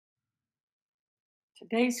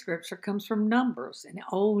Today's scripture comes from Numbers in the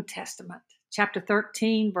Old Testament, chapter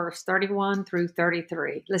 13, verse 31 through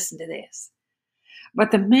 33. Listen to this. But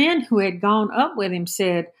the men who had gone up with him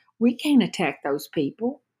said, "We can't attack those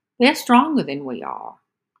people. They're stronger than we are."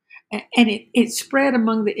 And it spread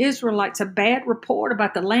among the Israelites a bad report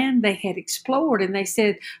about the land they had explored. And they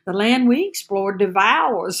said, "The land we explored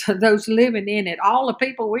devours those living in it. All the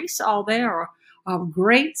people we saw there are of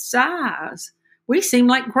great size. We seem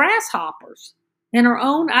like grasshoppers in our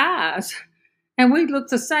own eyes, and we look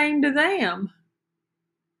the same to them."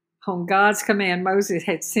 On God's command, Moses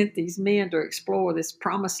had sent these men to explore this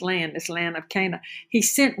promised land, this land of Canaan. He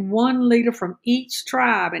sent one leader from each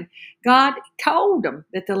tribe, and God told them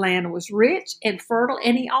that the land was rich and fertile,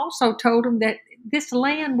 and he also told them that this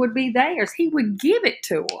land would be theirs. He would give it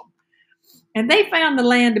to them. And they found the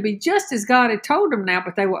land to be just as God had told them now,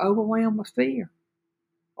 but they were overwhelmed with fear.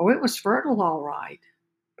 Oh, it was fertile, all right,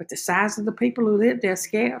 but the size of the people who lived there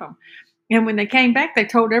scared them. And when they came back, they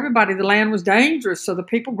told everybody the land was dangerous, so the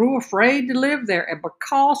people grew afraid to live there. And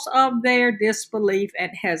because of their disbelief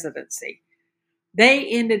and hesitancy, they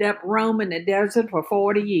ended up roaming the desert for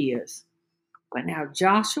 40 years. But now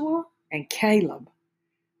Joshua and Caleb,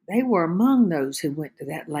 they were among those who went to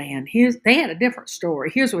that land. They had a different story.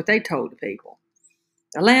 Here's what they told the people.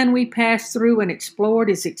 "The land we passed through and explored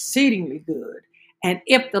is exceedingly good. And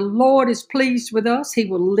if the Lord is pleased with us, he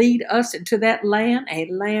will lead us into that land, a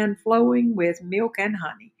land flowing with milk and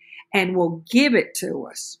honey, and will give it to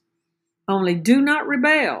us. Only do not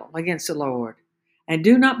rebel against the Lord, and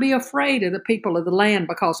do not be afraid of the people of the land,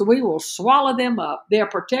 because we will swallow them up. Their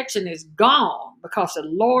protection is gone because the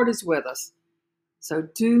Lord is with us. So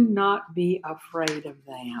do not be afraid of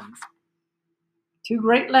them." Two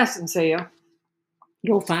great lessons here.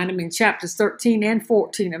 You'll find them in chapters 13 and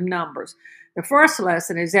 14 of Numbers. The first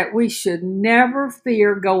lesson is that we should never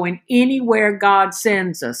fear going anywhere God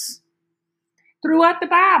sends us. Throughout the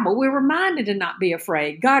Bible, we're reminded to not be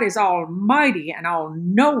afraid. God is almighty and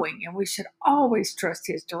all-knowing, and we should always trust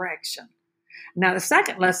his direction. Now, the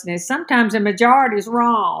second lesson is sometimes the majority is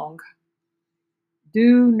wrong.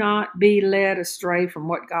 Do not be led astray from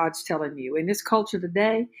what God's telling you. In this culture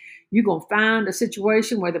today, you're going to find a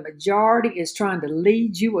situation where the majority is trying to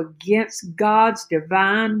lead you against God's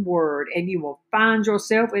divine word, and you will find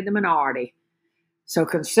yourself in the minority. So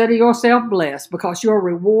consider yourself blessed, because your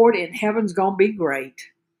reward in heaven's going to be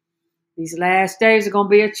great. These last days are going to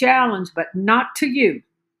be a challenge, but not to you.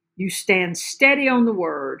 You stand steady on the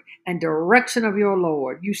word and direction of your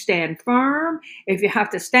Lord. You stand firm if you have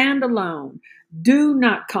to stand alone. Do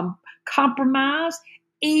not compromise,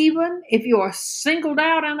 even if you are singled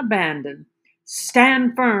out and abandoned.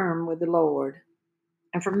 Stand firm with the Lord.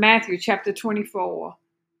 And from Matthew chapter 24,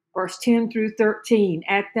 verse 10 through 13,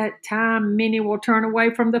 "At that time many will turn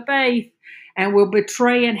away from the faith and will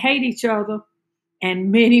betray and hate each other. And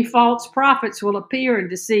many false prophets will appear and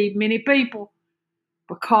deceive many people.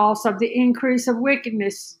 Because of the increase of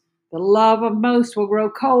wickedness, the love of most will grow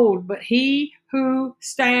cold, but he who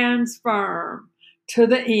stands firm to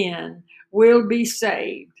the end will be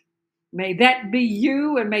saved." May that be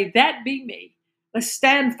you, and may that be me. Let's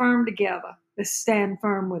stand firm together. Let's stand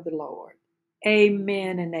firm with the Lord.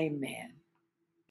 Amen and amen.